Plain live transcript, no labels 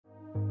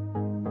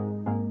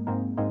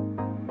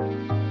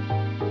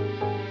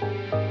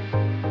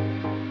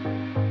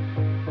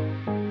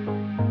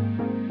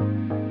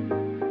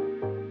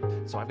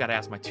So I've got to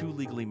ask my 2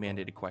 legally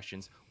mandated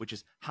questions, which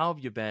is, how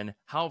have you been?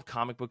 How have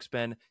comic books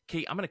been?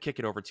 Kate, I'm going to kick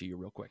it over to you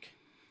real quick.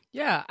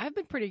 Yeah, I've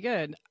been pretty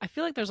good. I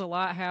feel like there's a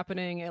lot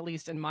happening, at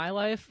least in my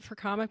life, for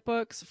comic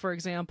books. For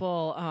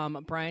example,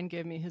 Brian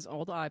gave me his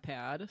old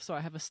iPad, so I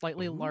have a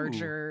slightly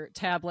larger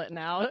tablet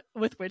now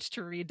with which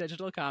to read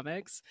digital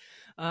comics.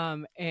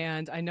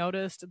 And I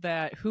noticed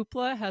that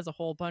Hoopla has a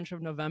whole bunch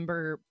of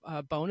November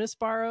bonus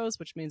borrows,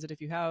 which means that if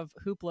you have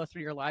Hoopla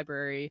through your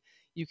library,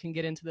 you can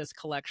get into this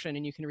collection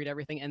and you can read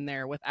everything in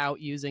there without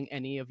using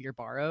any of your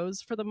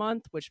borrows for the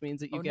month, which means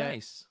that you get...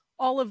 Nice.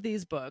 All of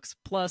these books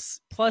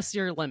plus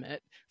your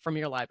limit from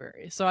your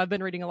library. So I've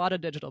been reading a lot of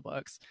digital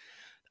books.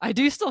 I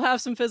do still have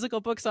some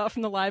physical books out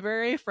from the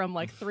library from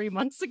like 3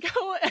 months ago,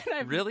 and I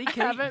really,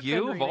 Kate,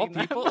 you of all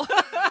people.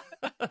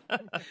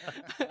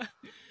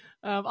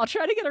 I'll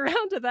try to get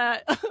around to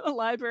that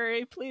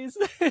library, please.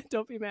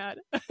 Don't be mad.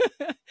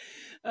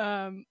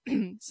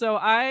 So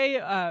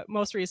I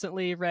most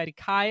recently read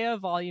Kaya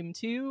Volume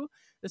 2.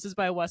 This is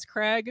by Wes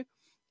Craig.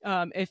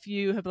 If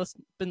you have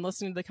been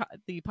listening to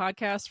the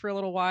podcast for a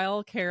little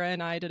while, Kara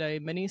and I did a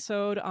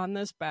mini-sode on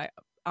this back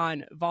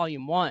on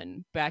Volume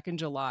 1 back in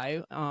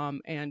July,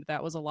 and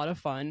that was a lot of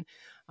fun.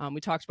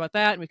 We talked about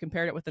that, and we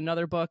compared it with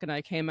another book, and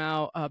I came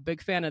out a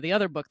big fan of the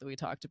other book that we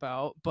talked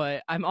about,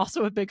 but I'm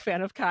also a big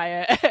fan of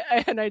Kaya,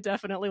 and I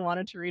definitely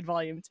wanted to read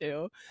Volume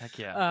 2. Heck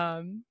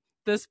yeah.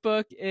 This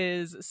book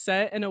is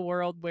set in a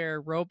world where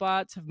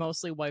robots have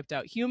mostly wiped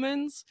out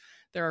humans.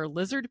 There are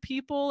lizard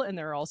people, and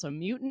there are also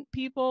mutant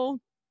people.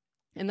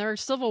 And there are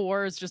civil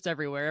wars just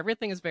everywhere.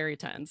 Everything is very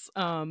tense.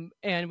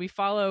 And we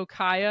follow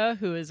Kaya,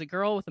 who is a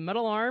girl with a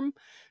metal arm,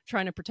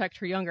 trying to protect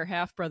her younger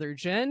half-brother,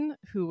 Jin,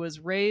 who was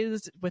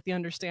raised with the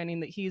understanding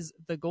that he's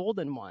the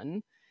golden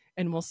one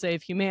and will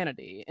save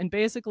humanity. And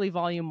basically,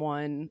 Volume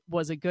 1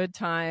 was a good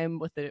time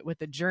with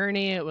the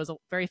journey. It was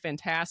very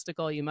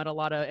fantastical. You met a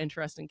lot of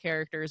interesting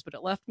characters, but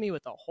it left me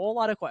with a whole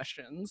lot of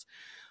questions.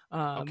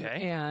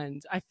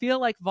 And I feel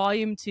like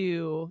Volume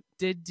 2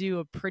 did do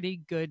a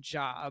pretty good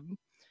job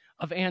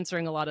of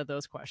answering a lot of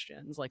those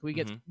questions. Like we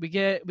get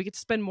to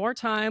spend more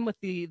time with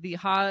the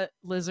hot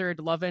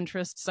lizard love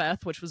interest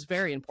Seth, which was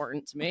very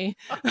important to me.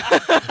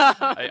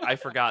 I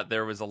forgot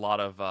there was a lot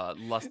of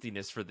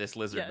lustiness for this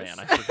lizard man.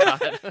 I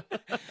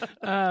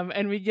forgot.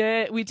 And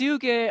we do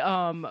get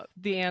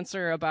the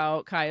answer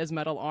about Kaya's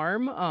metal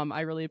arm.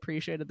 I really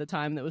appreciated the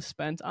time that was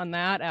spent on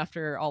that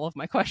after all of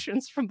my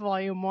questions from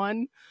Volume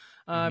 1.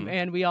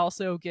 And we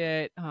also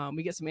get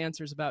some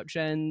answers about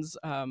Jin's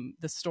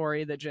the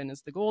story that Jin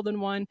is the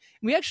golden one.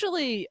 We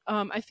actually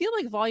I feel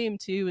like Volume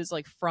 2 is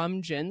like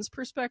from Jin's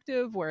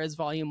perspective, whereas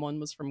Volume 1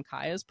 was from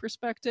Kaya's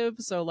perspective.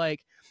 So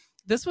like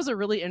this was a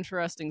really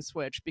interesting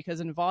switch, because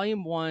in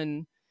Volume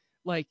 1,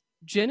 like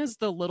Jin is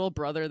the little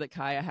brother that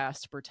Kaya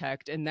has to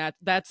protect, and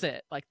that's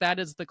it. Like that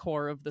is the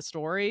core of the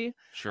story.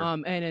 Sure.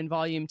 And in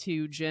Volume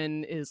 2,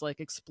 Jin is like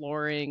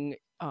exploring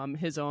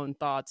his own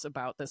thoughts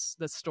about this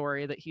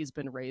story that he's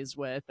been raised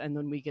with, and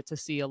then we get to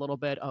see a little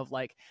bit of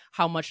like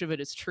how much of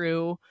it is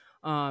true,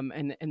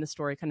 and the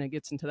story kind of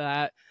gets into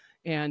that.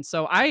 And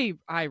so I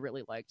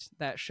really liked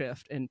that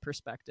shift in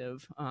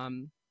perspective.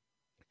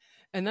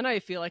 And then I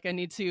feel like I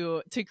need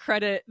to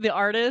credit the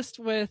artist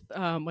with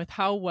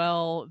how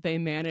well they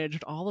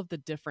managed all of the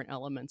different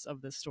elements of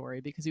this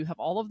story, because you have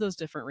all of those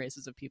different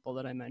races of people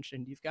that I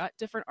mentioned. You've got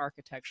different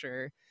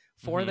architecture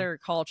for their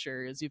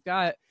cultures. You've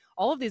got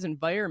all of these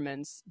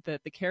environments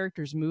that the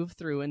characters move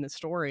through in the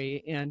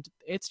story, and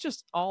it's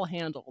just all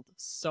handled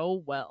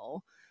so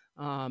well.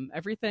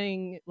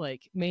 Everything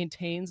like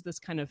maintains this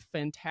kind of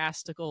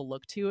fantastical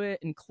look to it,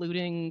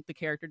 including the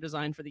character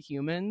design for the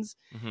humans.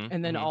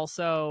 And then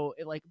also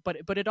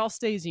but it all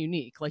stays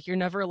unique. Like you're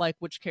never like,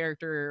 which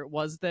character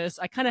was this?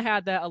 I kind of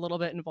had that a little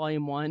bit in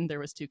Volume 1. There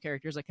was 2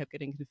 characters I kept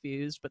getting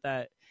confused, but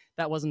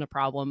that wasn't a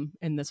problem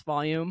in this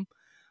volume.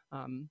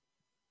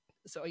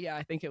 So yeah,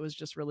 I think it was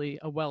just really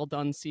a well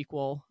done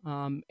sequel.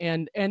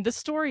 And the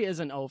story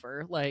isn't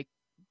over. Like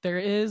there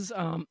is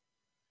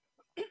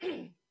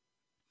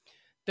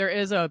there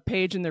is a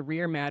page in the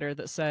rear matter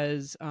that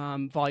says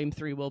Volume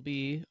 3 will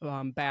be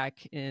back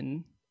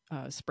in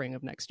spring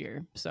of next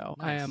year. So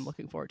nice. I am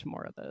looking forward to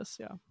more of this.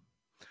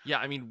 Yeah,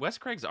 I mean, Wes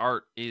Craig's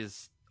art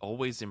is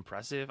always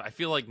impressive. I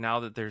feel like now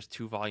that there's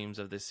 2 volumes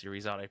of this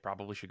series out, I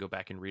probably should go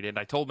back and read it.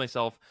 I told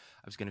myself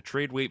I was going to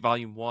trade weight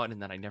Volume 1,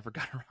 and then I never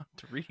got around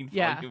to reading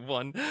Volume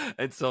 1.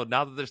 And so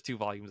now that there's 2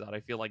 volumes out, I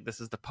feel like this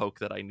is the poke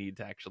that I need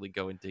to actually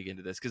go and dig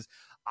into this, because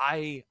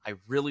I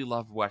really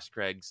love Wes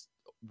Craig's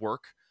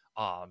work.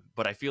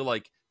 But I feel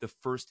like the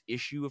first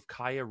issue of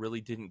Kaya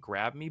really didn't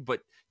grab me, but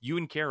you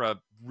and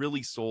Kara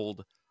really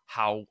sold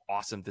how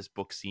awesome this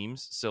book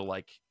seems. So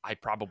like, I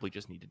probably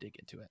just need to dig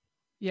into it.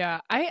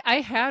 Yeah,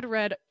 I had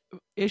read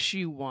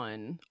issue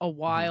 1 a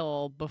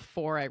while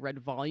before I read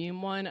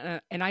Volume 1,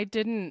 and I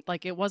didn't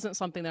like, it wasn't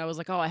something that I was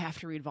like, oh, I have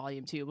to read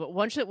Volume 2. But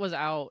once it was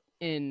out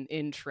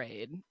in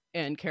trade,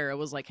 and Kara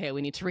was like, hey,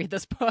 we need to read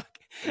this book.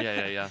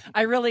 Yeah.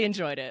 I really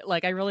enjoyed it.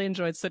 Like I really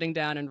enjoyed sitting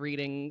down and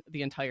reading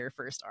the entire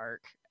first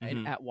arc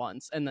at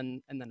once, and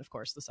then of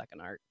course the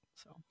second arc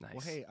So Nice.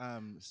 Well, hey,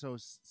 so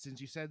since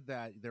you said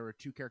that there were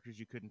two characters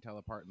you couldn't tell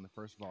apart in the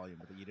first volume,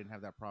 but that you didn't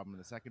have that problem in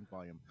the second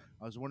volume,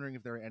 I was wondering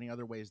if there are any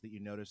other ways that you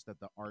noticed that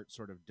the art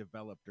sort of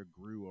developed or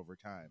grew over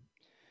time.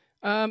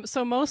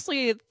 So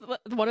mostly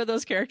one of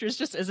those characters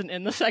just isn't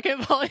in the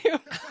second volume.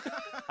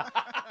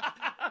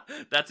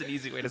 That's an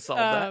easy way to solve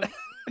that.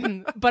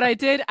 But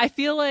I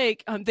feel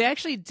like they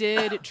actually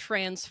did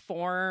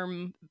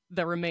transform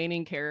the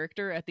remaining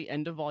character at the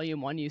end of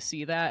volume 1. You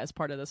see that as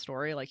part of the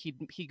story. Like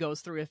he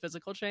goes through a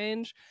physical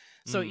change.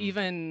 So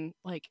even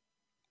like,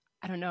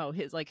 I don't know,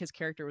 his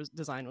character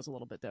design was a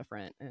little bit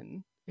different,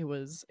 and it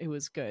was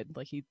good.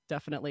 Like he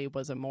definitely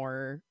was a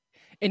more,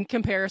 in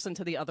comparison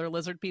to the other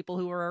lizard people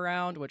who were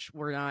around, which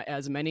were not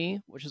as many,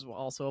 which is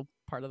also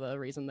part of the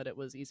reason that it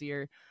was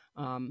easier.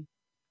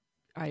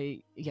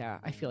 I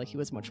feel like he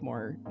was much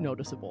more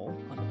noticeable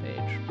on the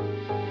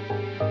page.